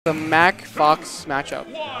The Mac Fox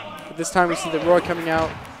matchup. But this time we see the Roar coming out.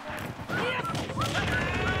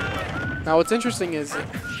 Now what's interesting is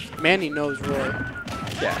Manny knows Roar.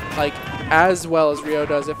 Yeah. Like as well as Rio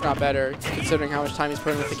does, if not better, considering how much time he's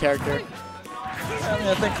putting with the character. I mean,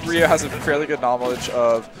 I think Rio has a fairly good knowledge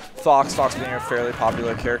of Fox being a fairly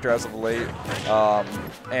popular character as of late,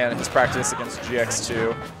 and his practice against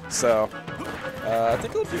GX2. So I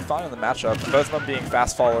think it'll be fine in the matchup. Both of them being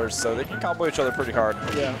fast fallers, so they can combo each other pretty hard.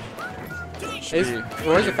 Yeah.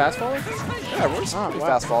 Roar's a fast faller? Yeah, Roar's a pretty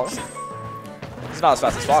fast faller. He's not as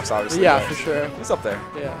fast as Fox, obviously. Yeah, for sure. He's up there.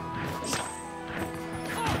 Yeah.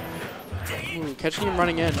 Ooh, catching him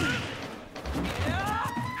running in.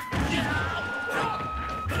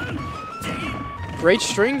 Great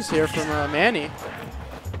strings here from Manny.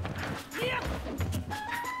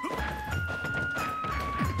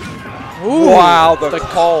 Ooh, wow, the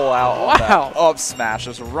call out. Wow. Up smash.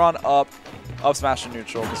 Just run up smash to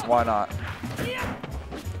neutral, because why not?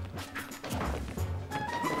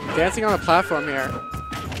 Dancing on the platform here.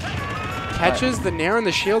 Catches the nair on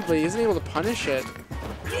the shield, but he isn't able to punish it.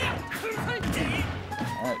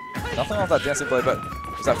 Alright, nothing off that dancing blade, but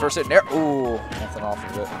is that first hit nair? Ooh, nothing off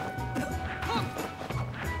of it.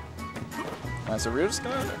 Alright, so Rio's just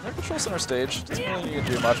gonna control center stage. Doesn't really need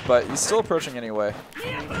to do much, but he's still approaching anyway.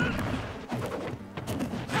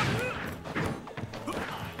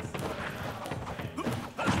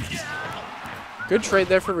 Good trade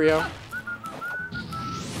there for Rio.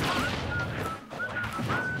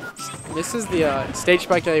 This is the stage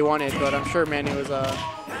spike that he wanted, but I'm sure Manny was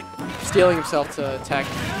stealing himself to attack.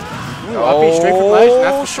 Ooh, up B straight from ledge, and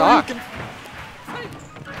that's the shock.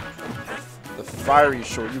 The fiery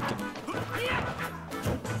Shoryuken.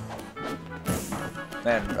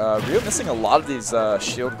 Man, Rio missing a lot of these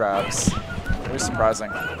shield grabs. Very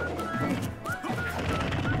surprising.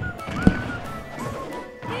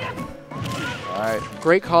 Alright.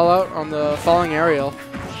 Great call out on the falling aerial.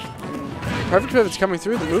 Perfect pivots coming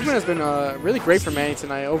through. The movement has been really great for Manny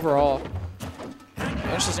tonight overall.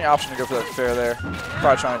 Interesting option to go for that fair there.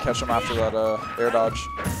 Probably trying to catch him after that air dodge.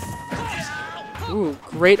 Ooh,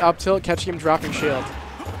 great up tilt, catching him dropping shield.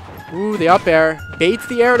 Ooh, the up air. Baits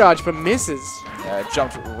the air dodge, but misses. Yeah, it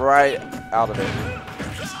jumped right out of it.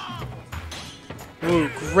 Ooh,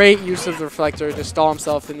 great use of the reflector to stall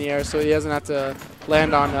himself in the air so he doesn't have to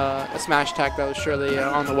land on a smash attack that was surely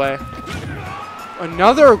on the way.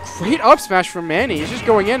 Another great up smash from Manny. He's just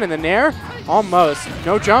going in the nair. Almost.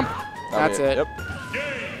 No jump. That's it. Yep.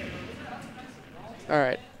 All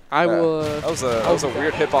right. I will. That was a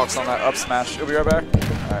weird hitbox on that up smash. You'll be right back.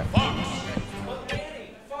 All right.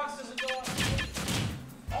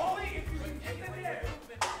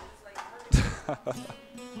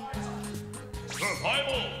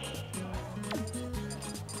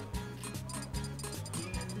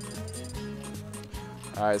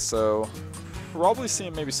 All right, so probably see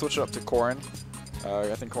him maybe switch it up to Corrin.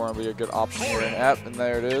 I think Corrin will be a good option here. And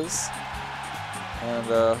there it is. And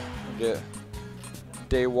we'll get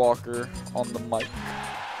Daywalker on the mic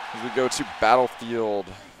as we go to Battlefield.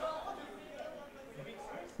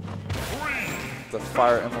 The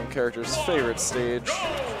Fire Emblem character's favorite stage.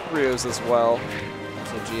 Rio's as well.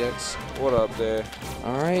 So GX. What up, Day?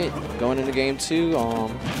 Alright, going into game 2.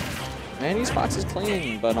 Manny's Fox is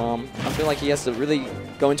clean, but I feel like he has to really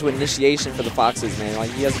go into initiation for the Foxes, man.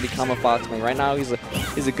 Like he has to become a Fox man. Right now he's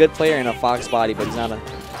a good player in a Fox body, but he's not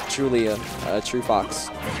truly a true Fox.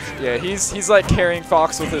 Yeah, he's like carrying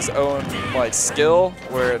Fox with his own like skill,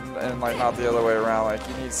 and like not the other way around. Like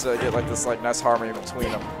he needs to get like this like nice harmony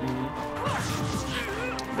between them.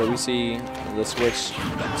 But we see the switch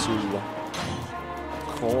to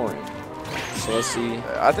Corrin. So let's see.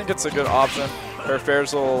 I think it's a good option. Her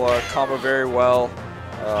fairs will combo very well,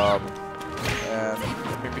 and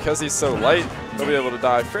I mean, because he's so light, he'll be able to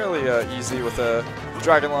die fairly easy with a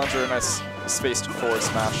Dragon Lunge or a nice spaced forward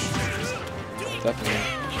smash. Definitely.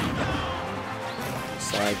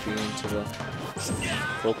 Side beam to the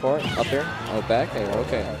full court. Up here. Oh, back there.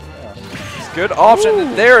 Okay. Good option.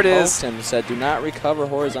 Ooh, there it is. Tim said, "Do not recover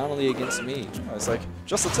horizontally against me." I was like,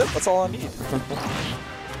 just a tip. That's all I need.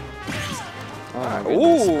 Oh my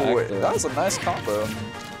goodness. Ooh, that was a nice combo.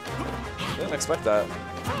 Didn't expect that.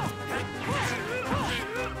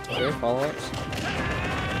 Okay, follow-ups.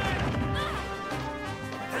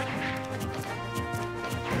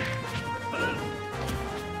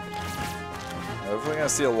 We're going to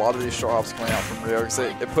see a lot of these short hops coming out from Rio because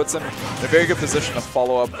it puts him in a very good position to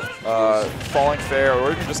follow up falling fair,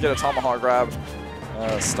 or even just get a tomahawk grab.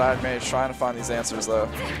 StaticManny trying to find these answers though.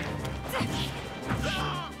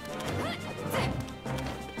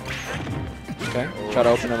 Okay. Try to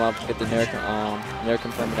open him up, get the Nair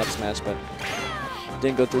confirmed up smash, but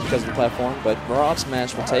didn't go through because of the platform. But raw up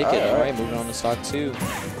smash will take it. All right, moving on to stock 2.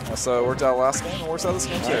 So it worked out last game. It works out this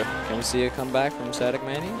game too. Can we see a comeback from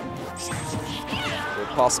StaticManny? Good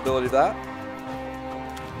possibility of that.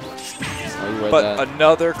 Oh, you read But that.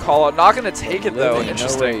 another call out. Not going to take it though.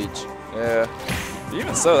 Interesting. No rage. Yeah.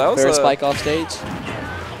 Even so, that was Fair a spike off stage. I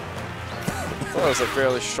thought it was a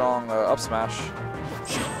fairly strong up smash.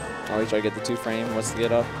 Oh, he tried to get the 2-frame. What's the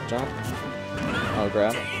get up? Jump? Oh,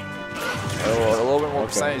 grab. Oh, a little bit more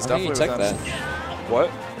percent. He's I think definitely he teched within. that. What?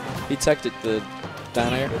 He teched it, the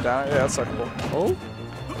down air. Down, yeah, that's suckable. Oh?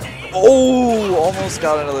 Oh, almost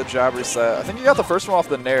got another jab reset. I think he got the first one off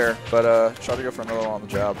the nair, but tried to go for another one on the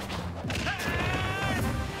jab.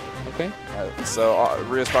 Okay. Right, so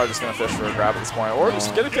Rio's probably just going to fish for a grab at this point, or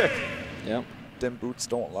just get a kick. Yep. Them boots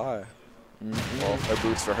don't lie. Well, they're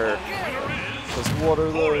boots for her. Because what are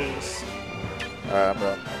those? Alright, I'm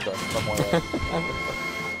done. No more of that.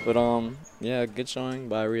 But, yeah, good showing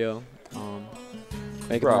by Rio.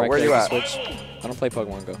 Making Bro, the right where you at? switch. I don't play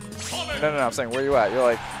Pokemon Go. No, I'm saying, where you at? You're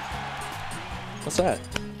like, What's that?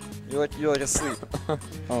 you're like asleep. Oh,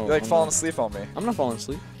 You're like I'm falling not- asleep on me. I'm not falling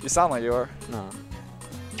asleep. You sound like you are. Nah.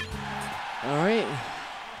 All right.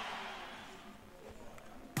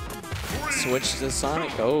 Switch to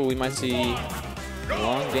Sonic. Oh, we might see a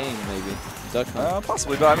long game, maybe. Duck Hunt.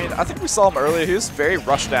 Possibly, but I mean, I think we saw him earlier. He was very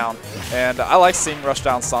rush down, and I like seeing rush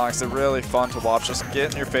down Sonics. They're really fun to watch. Just get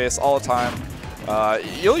in your face all the time.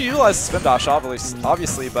 You'll utilize spin dash,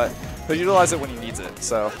 obviously, but he'll utilize it when he needs it.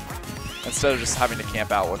 So instead of just having to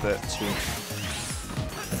camp out with it. True.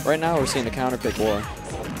 Right now, we're seeing a counter pick war.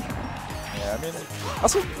 Yeah, I mean,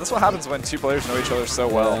 that's what happens when two players know each other so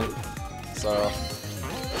well. So,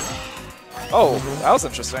 oh, that was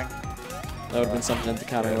interesting. That would have been something that the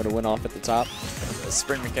counter would have went off at the top.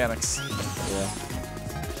 Spring mechanics. Yeah.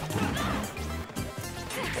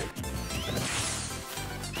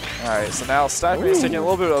 Alright, so now StaticManny is taking a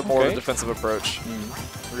little bit of more of a Okay. defensive approach.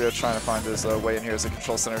 Rio trying to find his way in here as a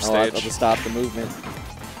control center Oh, I'll stage. to stop the movement.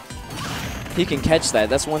 He can catch that.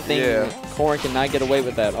 That's one thing. Yeah. Corrin cannot get away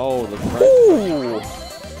with that. Oh, the Ooh!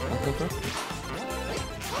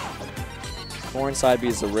 Corrin side B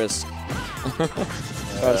is a risk.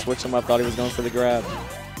 Tried to switch him up. Thought he was going for the grab.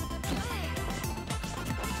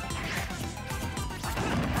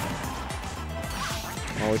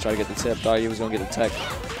 Oh, he tried to get the tip. Thought he was going to get the tech.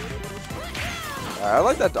 I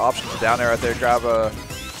like that option for down there right there. Grab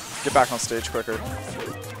get back on stage quicker.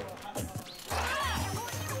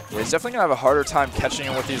 Yeah, he's definitely going to have a harder time catching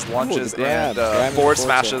him with these lunges grab. and Grab forward and forward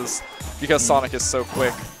smashes because Sonic is so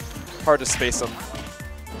quick. Hard to space him.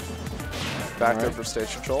 Back there for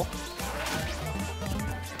stage control.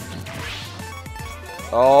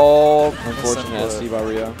 Oh, Unfortunate SC by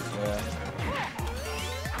Rio. Yeah.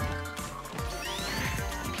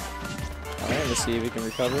 Alright, let's see if he can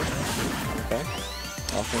recover. Okay.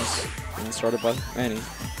 Offense being started by Manny.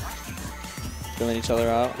 Filling each other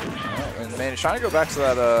out. Right, and Manny trying to go back to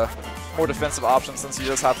that more defensive option since he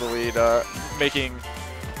does have the lead, making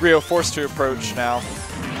Rio forced to approach now.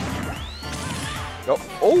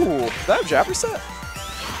 Oh, did that have jab reset?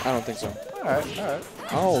 I don't think so. Alright.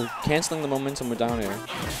 Oh, canceling the momentum with down air.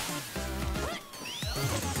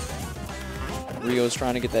 Rio's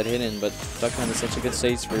trying to get that hit in, but Duck Hunt is such a good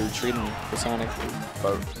stage for retreating for Sonic.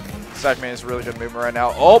 But StaticManny is really good movement right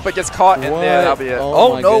now. Oh, but gets caught in there. That'll be it.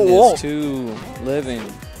 Oh, my no, goodness. won't. 2 living.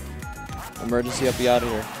 Emergency up, be out of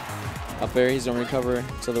here. Up there, he's going to recover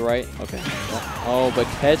to the right. Okay. Oh, but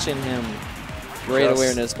catching him. Great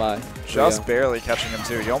awareness by Just Rio. barely catching him,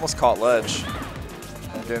 too. He almost caught ledge.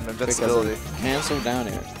 And gave him invincibility. Cancel down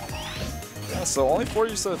air. Yeah, so only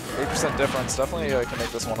 48% difference. Definitely can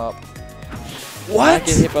make this one up. Not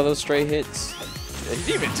get hit by those stray hits. Yeah, he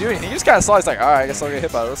didn't even do anything. He just kind of saw. He's like, all right, I guess I'll get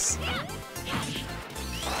hit by this.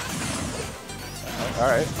 All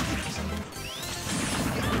right.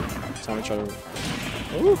 Sonic try to.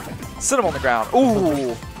 Ooh. Sit him on the ground.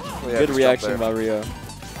 Ooh. Yeah, Good just reaction jump there. by Rio.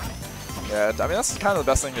 Yeah, I mean, that's kind of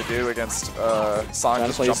the best thing to do against Sonic. Trying to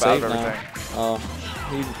Just play jump out of safe now.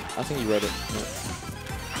 everything. I think he read it. Yeah.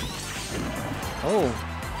 Oh,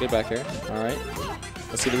 good back here. All right.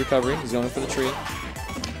 Let's see the recovery. He's going for the tree.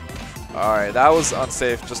 All right, that was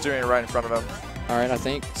unsafe. Just doing it right in front of him. All right, I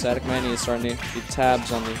think StaticManny is starting to get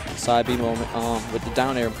tabs on the side B moment with the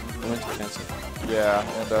down air momentum cancel. Yeah,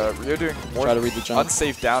 and Rio doing more Try to read the jump.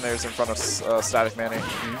 unsafe down airs in front of StaticManny.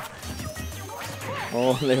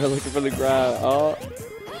 Oh, they were looking for the grab. Oh.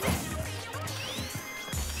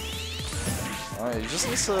 All right, he just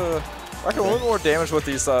needs to rack a little more damage with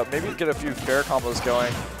these. Maybe get a few fair combos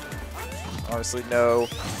going. Obviously, no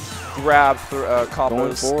grab combos.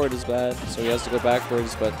 Going forward is bad, so he has to go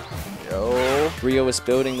backwards, but Yo. Rio is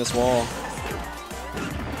building this wall.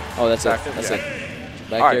 Oh, that's it. That's it.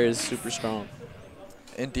 Back air is super strong.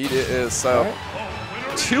 Indeed it is. So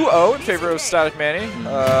 2-0 in favor of StaticManny.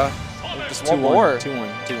 Just one more.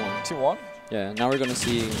 2-1. 2-1? Yeah, now we're going to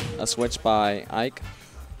see a switch by Ike.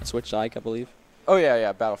 A switch to Ike, I believe. Oh,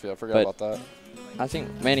 yeah, Battlefield. I forgot about that. I think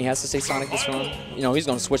Manny has to stay Sonic this run. You know, he's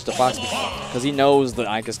going to switch to Fox because he knows that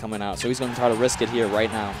Ike is coming out. So he's going to try to risk it here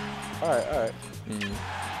right now. All right.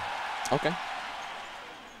 Okay.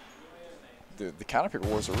 Dude, the counter pick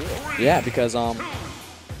wars are real. Yeah, because oh,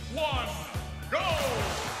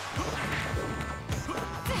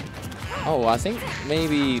 I think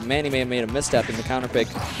maybe Manny may have made a misstep in the counter pick.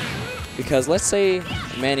 Because let's say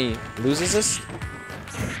Manny loses this,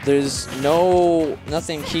 there's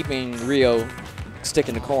nothing keeping Rio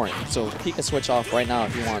sticking to Corrin. So he can switch off right now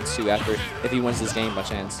if he wants to if he wins this game by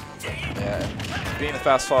chance. Yeah, being the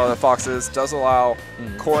fast follower that Fox is does allow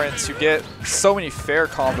Corrin to get so many fair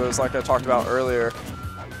combos like I talked about earlier.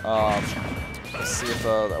 Let's see if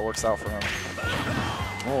that works out for him.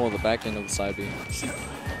 Oh, the back end of the side B.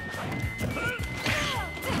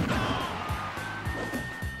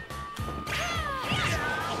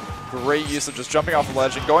 Great use of just jumping off the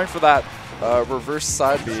ledge and going for that reverse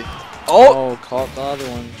side B. Oh, caught the other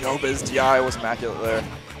one. Yo, but his DI was immaculate there.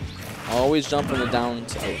 Always jump on the down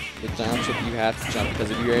tip. The down tip you have to jump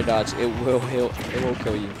because if you air dodge, it will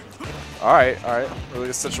kill you. All right. Really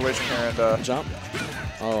good situation here and jump.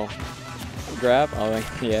 Oh, grab. Oh,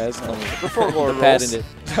 yes. Before Lord padded it.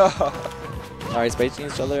 All right, spacing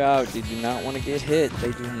each other out. They do not want to get hit.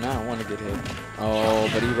 They do not want to get hit. Oh,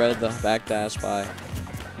 but he read the backdash by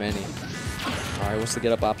Manny. All right, what's the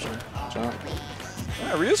get up option? Jump.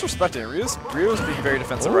 Yeah, Rio's respecting it. Rio's being very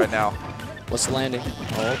defensive right now. What's the landing?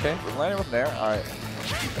 Oh, okay. We're landing with Nair. All right.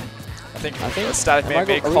 I think StaticManny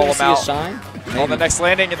may call him out on the next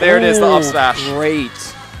landing, and there it is, the up smash.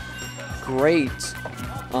 Great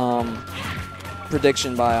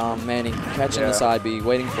prediction by Manny. Catching the side B,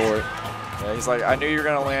 waiting for it. Yeah, he's like, I knew you were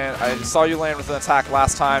going to land. I saw you land with an attack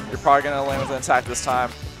last time. You're probably going to land with an attack this time.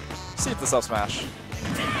 See if this up smash.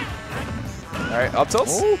 All right, up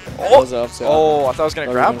tilts. Oh, I thought I was going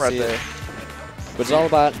to grab him right there. But it's all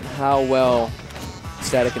about how well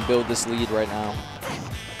Static can build this lead right now.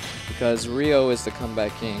 Because Rio is the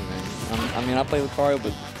comeback king, man. I mean, I play Lucario,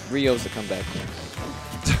 but Rio's the comeback king.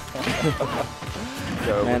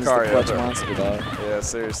 Yo, man, Lucario, it's the clutch monster, dog. Yeah,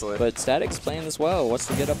 seriously. But Static's playing this well. What's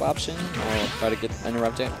the get-up option? Oh, try to get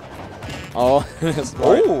interrupted. Oh,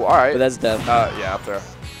 all right. But that's death. Yeah, up there.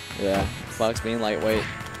 Yeah, Fox being lightweight.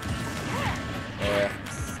 Yeah,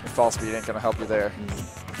 fall speed ain't going to help you there.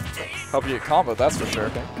 Help you get combo, that's for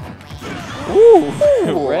sure. Ooh,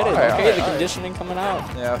 read it. Okay, the conditioning coming out.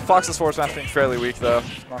 Yeah, Fox's forward smash being fairly weak, though.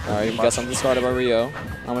 All right, we got something started by Rio.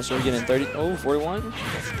 How much are we getting? 30? Oh, 41?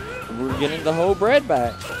 We're getting the whole bread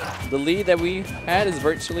back. The lead that we had is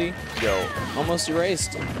virtually almost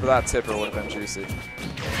erased. For that tipper would have been juicy.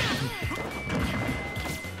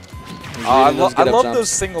 I love those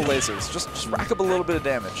single lasers. Just rack up a little bit of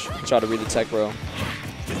damage. Try to read the tech, bro.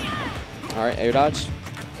 All right, air dodge.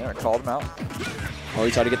 Yeah, I called him out. Oh,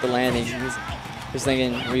 he tried to get the landing. He's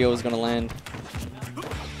thinking Rio was going to land.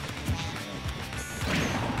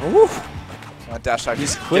 Ooh. Dash type.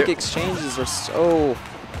 These quick exchanges are so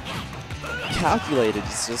calculated.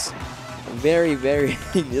 It's just very, very.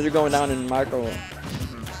 They're going down in micro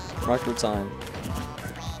time.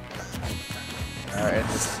 All right,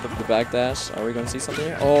 the backdash. Are we going to see something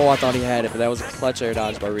here? Oh, I thought he had it, but that was a clutch air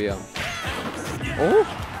dodge by Rio. Oh.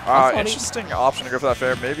 Interesting option to go for that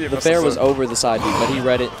fair. Maybe the fair was over the side B, but he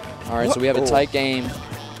read it. All right, so we have a tight game.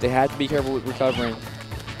 They had to be careful with recovering.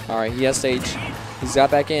 All right, he has stage. He's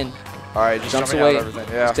got back in. All right, just jumps away. Out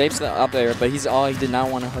everything. Yeah. Stays up there, but he did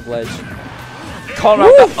not want to hug ledge. Calling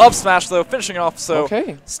out the up smash though, finishing off. So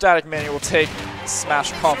StaticManny will take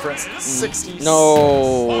Smash Conference 60.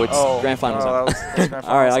 No, it's grand finals. That was grand finals.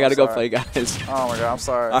 All right, I got to go play, guys. Oh my god, I'm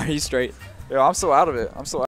sorry. Are you straight? Yo, I'm so out of it.